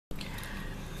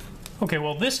Okay,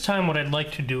 well this time what I'd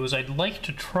like to do is I'd like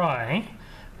to try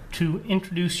to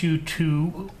introduce you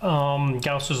to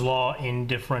Gauss's law in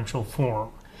differential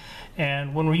form.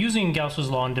 And when we're using Gauss's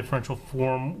law in differential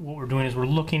form, what we're doing is we're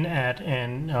looking at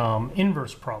an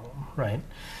inverse problem, right?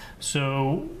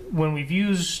 So when we've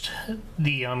used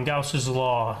the Gauss's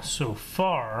law so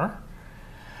far,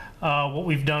 what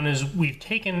we've done is we've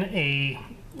taken a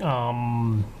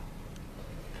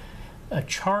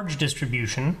charge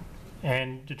distribution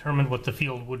and determined what the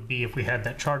field would be if we had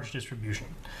that charge distribution.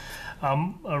 A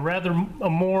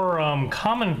more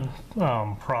common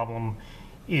problem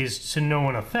is to know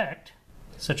an effect,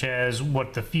 such as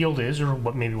what the field is or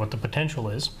maybe what the potential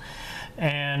is,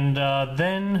 and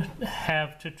then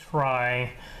have to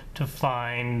try to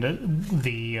find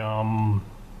the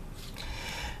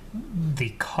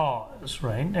cause,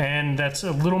 right? And that's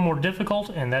a little more difficult,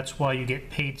 and that's why you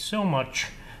get paid so much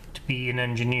to be an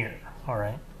engineer, all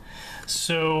right?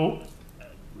 So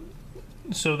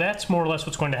that's more or less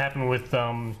what's going to happen with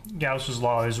Gauss's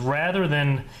law, is rather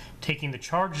than taking the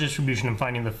charge distribution and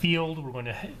finding the field, we're going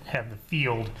to have the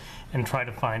field and try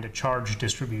to find a charge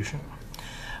distribution.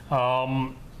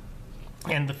 And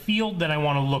the field that I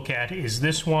want to look at is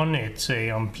this one. It's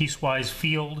a piecewise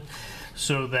field,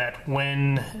 so that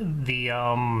when the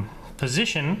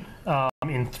position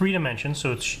in 3 dimensions,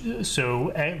 so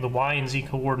the y and z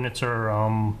coordinates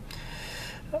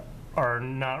are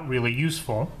not really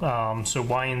useful. So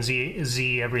y and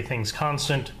z, everything's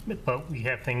constant, but we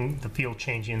have the field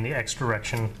changing in the x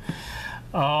direction.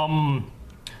 So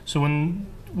when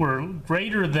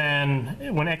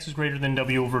x is greater than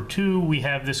w over 2, we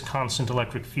have this constant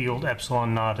electric field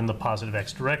epsilon naught in the positive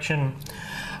x direction.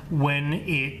 When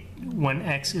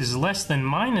x is less than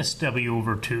minus w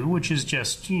over 2, which is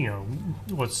just,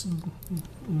 what's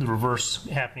the reverse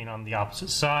happening on the opposite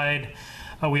side,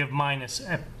 we have minus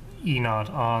E naught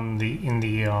in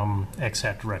the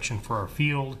x-hat direction for our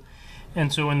field.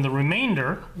 And so in the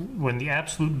remainder, when the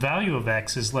absolute value of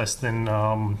x is less than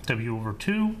w over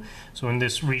 2, so in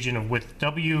this region of width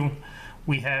w,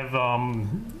 we have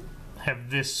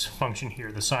this function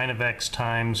here, the sine of x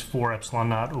times 4 epsilon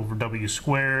naught over w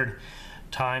squared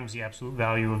times the absolute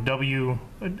value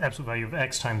of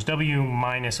x times w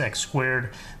minus x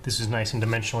squared. This is nice and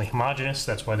dimensionally homogeneous,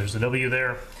 that's why there's a w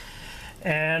there.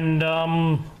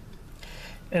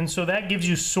 And so that gives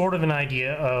you sort of an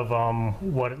idea of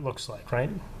what it looks like, right?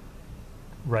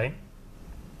 Right?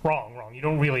 Wrong. You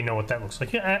don't really know what that looks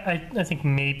like. I think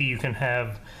maybe you can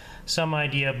have some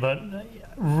idea, but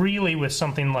really with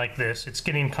something like this, it's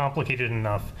getting complicated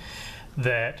enough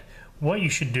that what you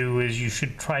should do is you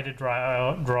should try to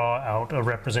draw out a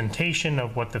representation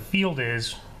of what the field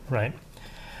is, right,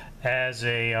 as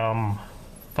a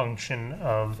function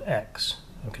of x,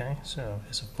 okay? So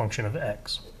as a function of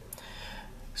x.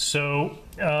 So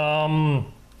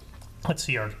let's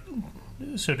see.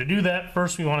 So to do that,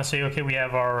 first we want to say, okay, we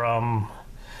have our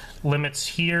limits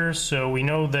here. So we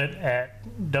know that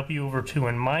at w over 2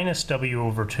 and minus w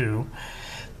over 2,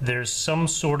 there's some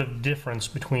sort of difference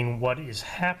between what is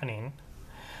happening.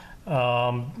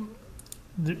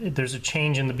 There's a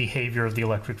change in the behavior of the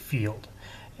electric field.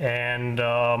 And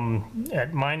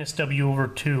at minus w over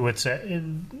 2, it's at,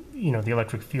 the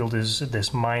electric field is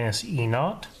this minus E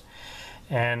naught.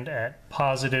 And at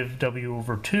positive w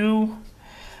over 2,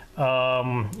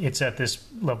 it's at this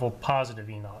level positive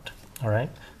E naught. All right,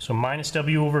 so minus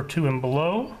w over 2 and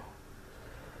below,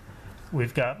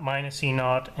 we've got minus E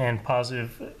naught, and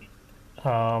positive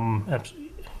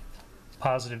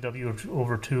w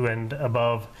over 2, and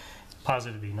above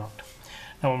positive E naught.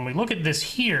 Now when we look at this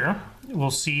here,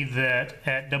 we'll see that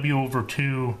at w over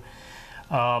 2,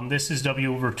 this is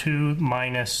w over 2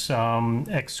 minus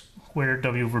x squared,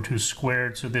 w over 2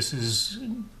 squared. So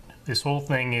this whole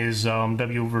thing is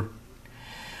w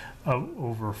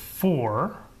over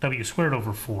 4, w squared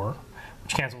over 4,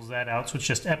 which cancels that out. So it's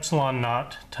just epsilon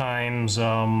naught times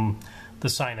the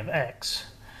sine of x.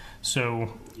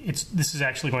 So this is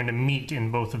actually going to meet in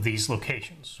both of these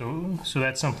locations. So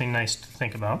that's something nice to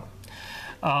think about.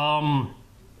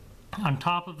 On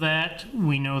top of that,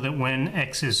 we know that when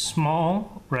x is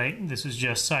small, right, this is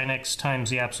just sine x times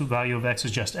the absolute value of x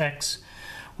is just x.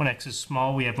 When x is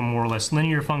small, we have a more or less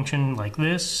linear function like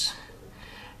this,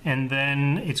 and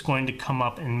then it's going to come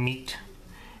up and meet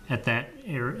at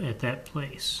that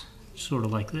place, sort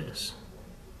of like this.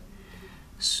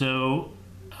 So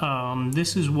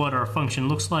this is what our function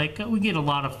looks like. We get a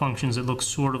lot of functions that look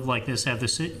sort of like this, have the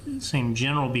same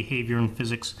general behavior in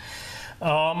physics.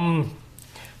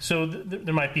 So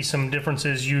there might be some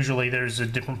differences. Usually there's a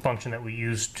different function that we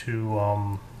use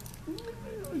to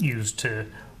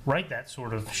write that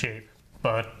sort of shape.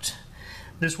 But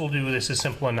this will do. This is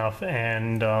simple enough,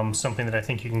 and something that I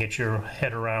think you can get your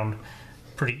head around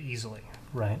pretty easily,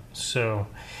 right? So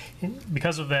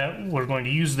because of that, we're going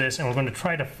to use this, and we're going to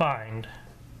try to find,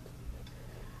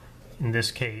 in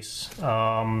this case,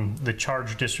 the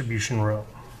charge distribution rho.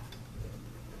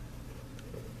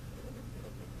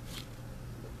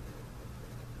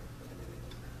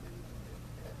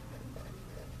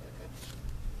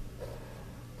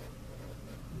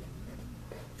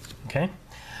 Okay.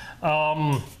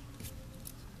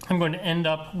 I'm going to end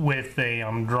up with a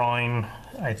drawing,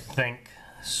 I think,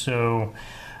 so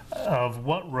of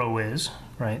what rho is,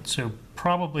 right? So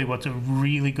probably what's a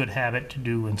really good habit to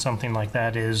do in something like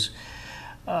that is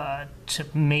to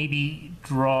maybe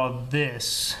draw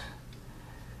this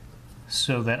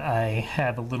so that I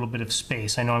have a little bit of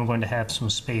space. I know I'm going to have some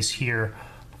space here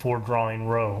for drawing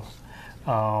rho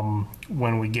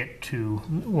when we get to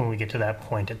that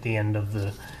point at the end of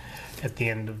the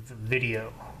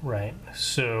video, right?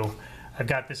 So I've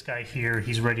got this guy here,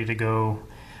 he's ready to go.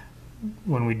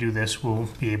 When we do this, we'll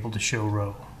be able to show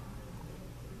rho.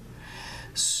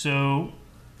 So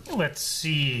let's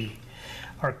see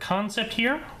our concept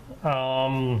here.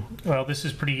 Well, this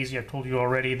is pretty easy. I've told you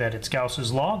already that it's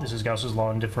Gauss's law. This is Gauss's law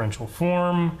in differential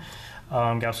form.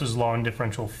 Gauss's law in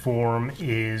differential form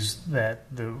is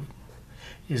that the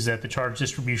charge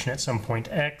distribution at some point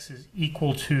x is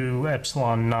equal to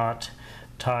epsilon naught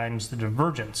times the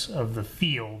divergence of the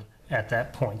field at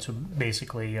that point. So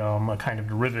basically a kind of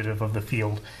derivative of the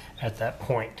field at that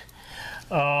point.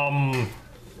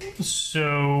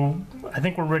 So I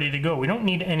think we're ready to go. We don't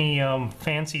need any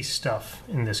fancy stuff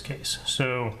in this case.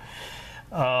 So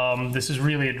this is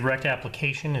really a direct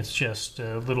application. It's just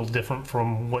a little different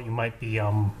from what you might be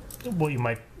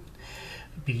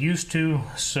used to.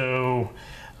 So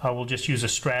we'll just use a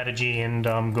strategy and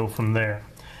go from there.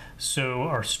 So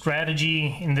our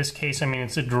strategy in this case, I mean,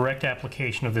 it's a direct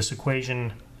application of this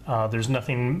equation. There's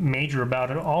nothing major about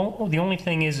it. The only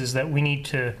thing is that we need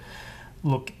to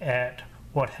look at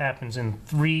what happens in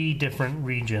 3 different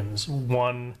regions.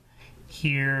 1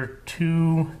 here,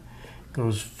 2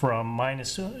 goes from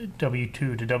minus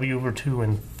W2 to W over 2,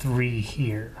 and 3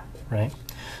 here, right?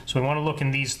 So we want to look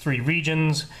in these 3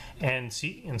 regions and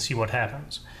see what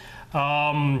happens.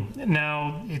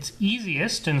 Now it's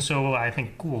easiest, and so I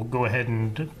think we'll go ahead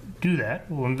and do that.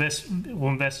 We'll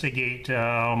investigate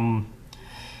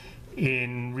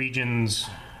in regions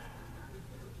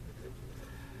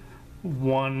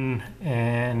 1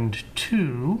 and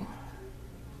 2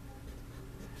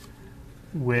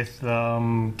 with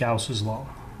Gauss's law.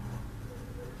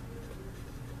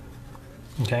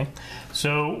 Okay,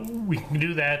 so we can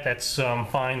do that. That's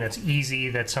fine. That's easy.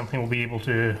 That's something we'll be able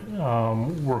to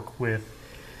work with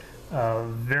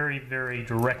very, very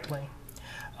directly.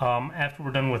 After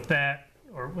we're done with that,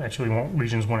 or actually we want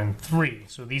regions 1 and 3.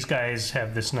 So these guys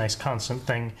have this nice constant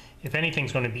thing. If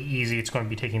anything's going to be easy, it's going to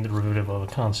be taking the derivative of a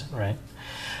constant, right?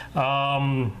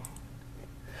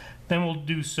 Then we'll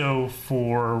do so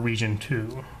for region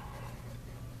 2.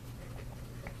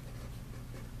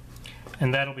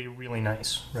 And that'll be really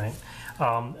nice, right?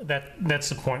 That's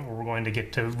the point where we're going to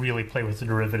get to really play with the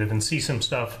derivative and see some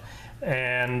stuff,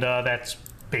 and that's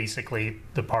basically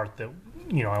the part that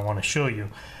I want to show you.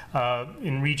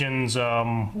 In regions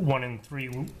 1 and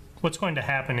 3, what's going to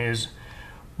happen is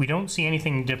we don't see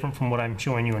anything different from what I'm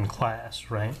showing you in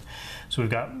class, right? So we've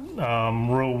got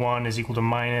rho 1 is equal to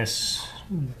minus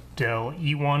del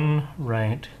E1,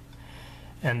 right?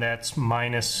 And that's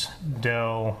minus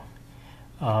del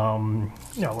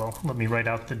well, let me write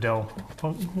out the del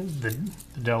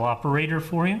operator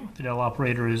for you. The del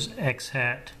operator is x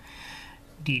hat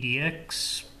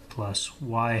ddx plus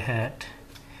y hat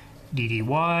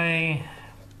ddy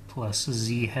plus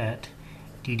z hat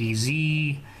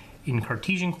ddz in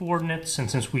Cartesian coordinates.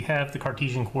 And since we have the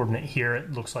Cartesian coordinate here,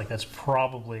 it looks like that's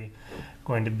probably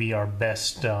going to be our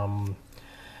best thing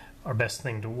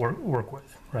to work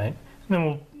with, right? And then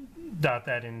we'll dot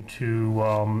that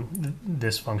into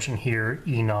this function here,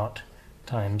 E naught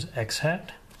times x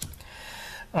hat.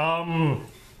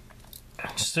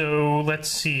 So let's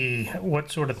see,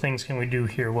 what sort of things can we do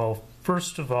here? Well,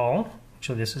 first of all,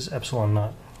 actually this is epsilon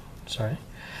naught, sorry.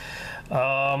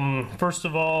 First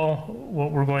of all,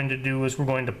 what we're going to do is we're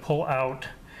going to pull out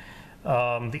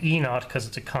the E naught because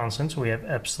it's a constant, so we have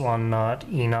epsilon naught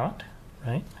E naught,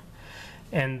 right?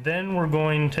 And then we're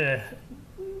going to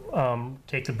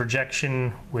take the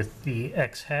projection with the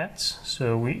x hats.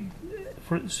 So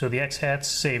the x hats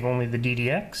save only the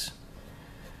ddx,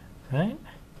 right?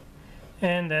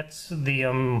 And that's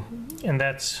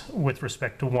with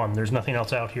respect to 1. There's nothing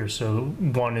else out here, so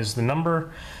 1 is the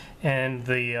number, and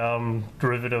the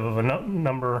derivative of a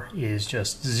number is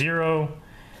just 0.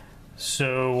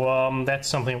 So that's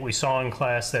something we saw in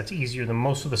class. That's easier than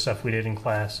most of the stuff we did in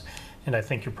class, and I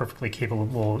think you're perfectly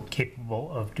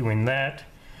capable of doing that.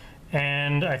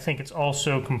 And I think it's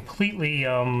also completely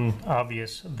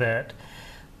obvious that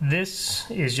this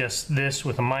is just this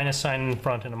with a minus sign in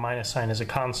front, and a minus sign is a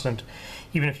constant.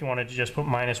 Even if you wanted to just put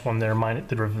minus 1 there,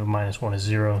 the derivative of minus 1 is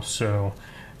 0, so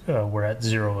we're at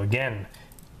 0 again.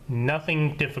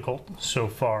 Nothing difficult so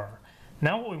far.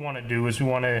 Now what we want to do is we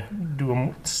want to do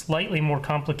a slightly more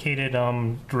complicated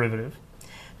derivative.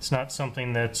 It's not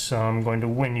something that's going to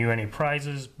win you any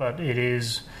prizes, but it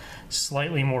is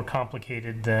slightly more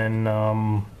complicated than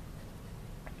a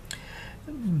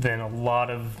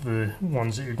lot of the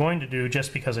ones that you're going to do,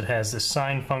 just because it has this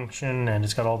sine function and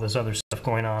it's got all this other stuff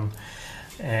going on.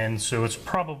 And so it's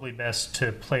probably best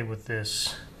to play with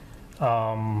this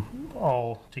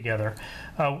all together.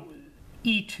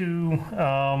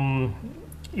 E2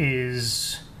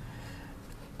 is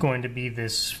going to be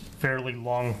this fairly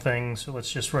long thing, so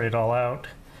let's just write it all out.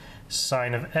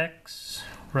 Sine of x,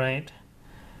 right?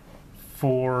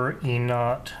 4 E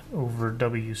naught over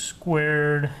w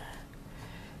squared,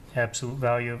 absolute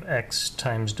value of x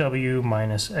times w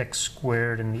minus x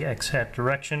squared in the x hat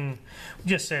direction. We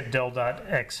just said del dot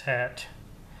x hat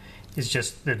is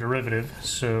just the derivative,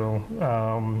 so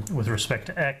with respect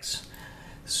to x.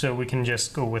 So we can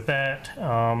just go with that.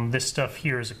 This stuff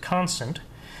here is a constant.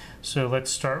 So let's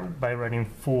start by writing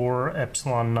 4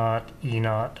 epsilon naught E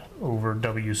naught over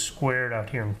w squared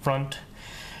out here in front.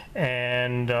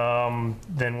 And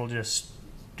then we'll just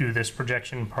do this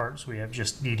projection part. So we have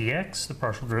just d dx, the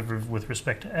partial derivative with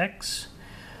respect to x.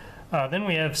 Then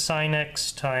we have sine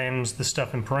x times the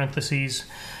stuff in parentheses.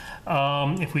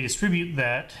 If we distribute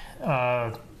that,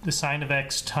 the sine of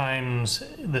x times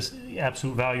this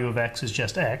absolute value of x is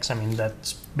just x. I mean,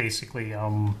 that's basically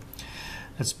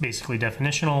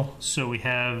definitional. So we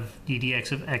have d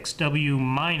dx of xw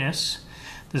minus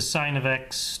the sine of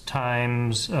x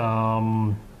times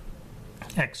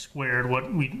x squared.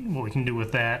 What we can do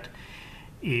with that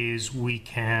is we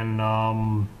can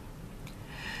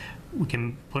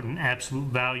put an absolute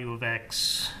value of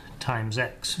x times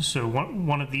x. So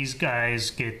one of these guys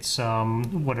gets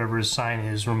whatever his sign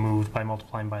is removed by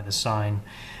multiplying by the sign,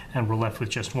 and we're left with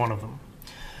just one of them.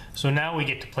 So now we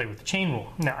get to play with the chain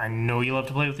rule. Now I know you love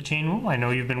to play with the chain rule. I know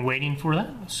you've been waiting for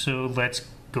that. So let's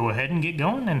go ahead and get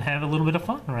going and have a little bit of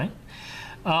fun, right?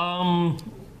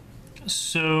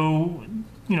 So,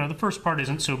 you know, the first part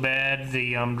isn't so bad.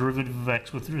 The derivative of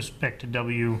x with respect to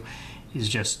w is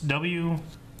just w,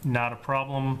 not a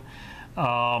problem.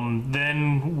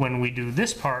 Then when we do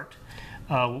this part,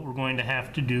 what we're going to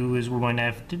have to do is we're going to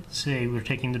have to say we're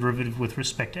taking the derivative with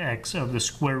respect to x of the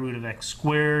square root of x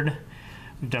squared.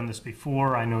 We've done this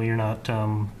before. I know you're not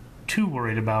too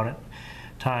worried about it.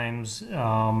 Times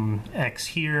x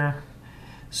here.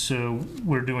 So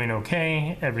we're doing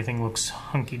okay. Everything looks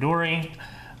hunky-dory.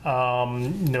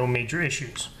 No major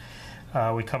issues.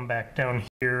 We come back down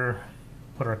here,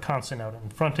 put our constant out in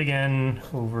front again,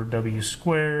 over w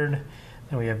squared.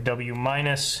 Then we have w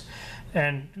minus,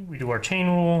 and we do our chain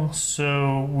rule.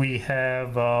 So we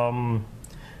have the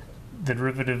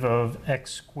derivative of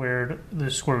x squared, the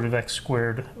square root of x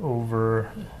squared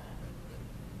over,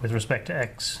 with respect to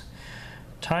x,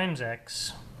 times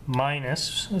x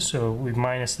minus, so we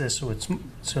minus this,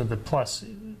 so the plus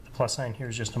sign here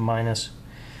is just a minus.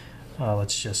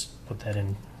 Let's just put that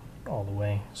in all the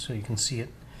way so you can see it.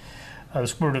 The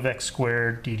square root of x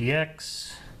squared d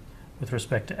dx with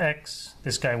respect to x.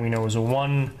 This guy we know is a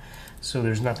 1, so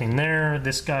there's nothing there.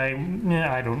 This guy,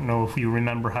 I don't know if you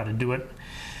remember how to do it.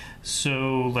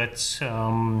 So let's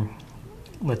go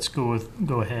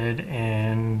ahead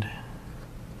and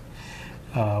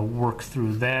work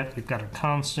through that. We've got a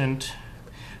constant,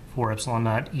 4 epsilon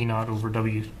naught E naught over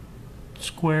w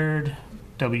squared,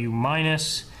 w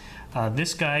minus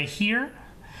this guy here.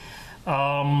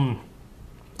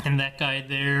 And that guy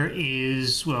there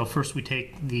is, well, first we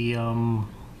take the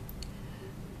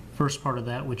first part of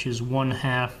that, which is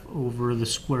 1/2 over the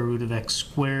square root of x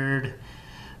squared,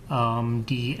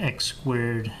 dx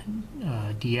squared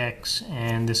dx,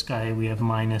 and this guy we have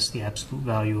minus the absolute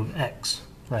value of x,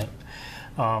 right?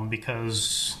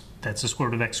 Because that's the square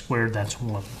root of x squared, that's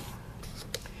 1.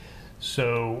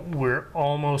 So we're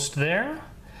almost there.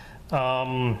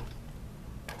 So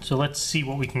let's see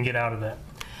what we can get out of that.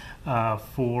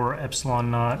 4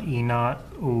 epsilon naught E naught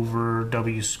over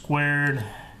w squared,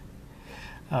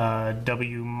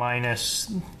 w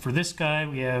minus, for this guy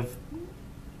we have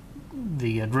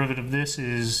the derivative of this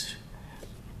is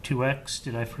 2x.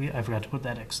 Did I forget? I forgot to put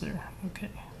that x there.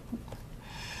 Okay.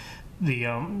 the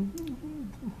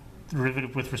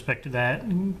derivative with respect to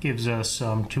that gives us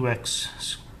 2x,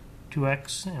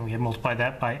 and we have multiplied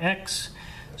that by x.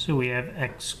 So we have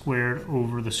x squared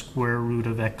over the square root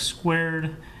of x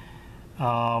squared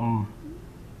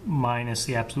minus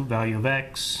the absolute value of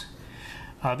x.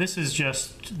 This is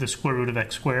just the square root of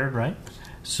x squared, right?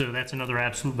 So that's another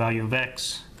absolute value of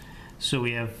x. So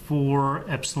we have 4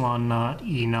 epsilon naught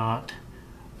e naught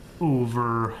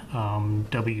over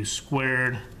w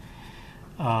squared,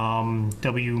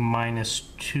 w minus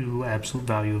 2 absolute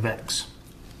value of x.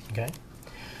 Okay.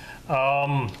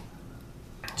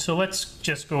 So let's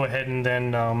just go ahead and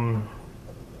then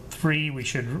 3, we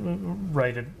should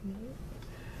write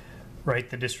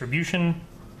the distribution.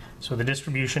 So the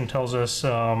distribution tells us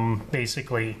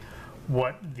basically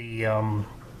what the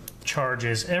charge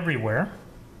is everywhere,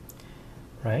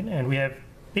 right? And we have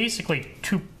basically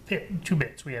two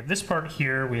bits. We have this part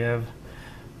here. We have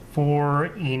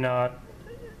 4 e naught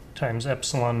times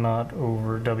epsilon naught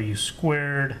over w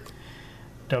squared,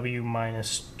 w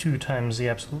minus 2 times the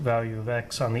absolute value of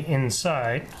x on the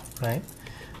inside, right?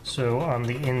 So on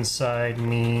the inside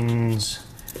means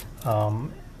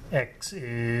x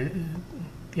is,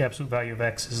 the absolute value of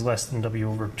x is less than w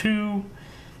over 2,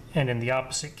 and in the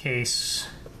opposite case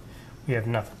we have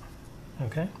nothing.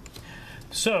 Okay,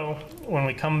 so when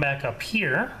we come back up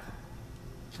here,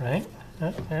 right,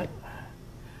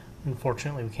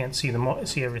 unfortunately we can't see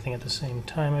everything at the same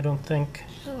time, I don't think.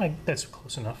 That's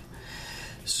close enough.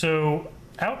 So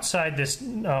outside this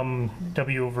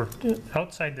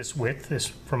outside this width, this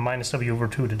from minus w over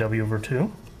 2 to w over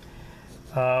 2,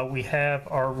 we have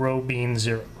our rho being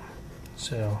 0.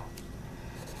 So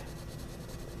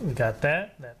we got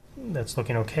that's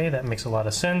looking okay. That makes a lot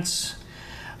of sense.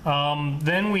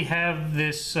 Then we have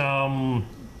this sort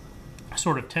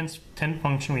of tent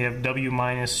function. We have w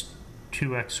minus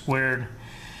 2x squared.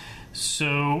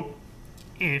 So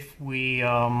if we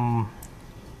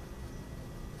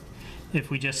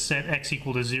just set x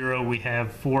equal to 0, we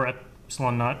have 4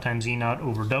 epsilon naught times e naught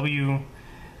over w.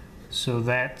 So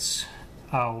that's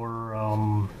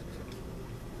our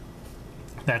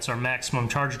maximum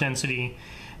charge density.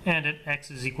 And at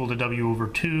x is equal to w over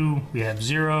 2, we have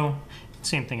 0.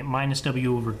 Same thing at minus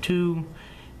w over 2.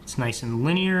 It's nice and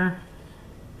linear,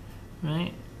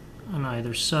 right, on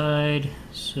either side.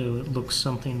 So it looks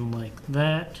something like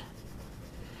that.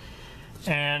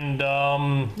 And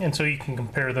so you can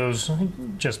compare those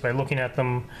just by looking at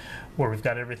them, where we've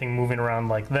got everything moving around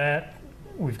like that.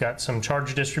 We've got some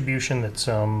charge distribution that's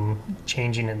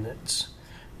changing in its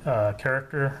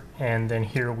character, and then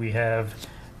here we have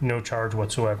no charge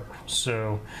whatsoever.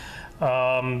 So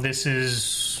this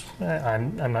is,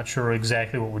 I'm not sure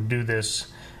exactly what would do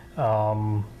this.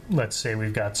 Let's say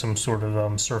we've got some sort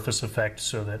of surface effect,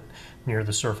 so that near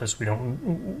the surface we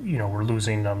don't, we're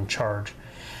losing charge.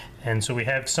 And so we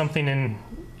have something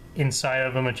inside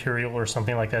of a material or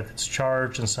something like that that's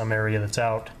charged, and some area that's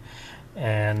out,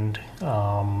 and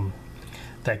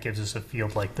that gives us a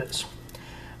field like this.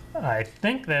 I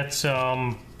think that's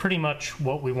pretty much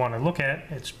what we want to look at.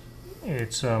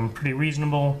 It's pretty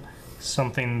reasonable,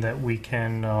 something that we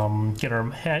can get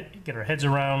our heads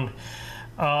around.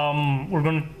 We're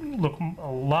going to look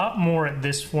a lot more at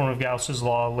this form of Gauss's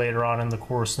law later on in the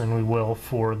course than we will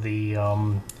for the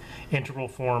integral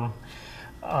form.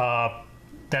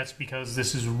 That's because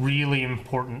this is really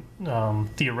important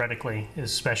theoretically,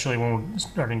 especially when we're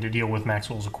starting to deal with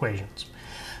Maxwell's equations.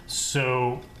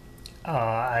 So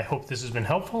I hope this has been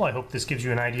helpful. I hope this gives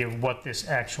you an idea of what this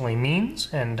actually means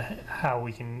and how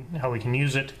we can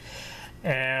use it.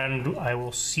 And I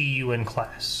will see you in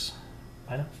class.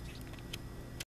 Bye now.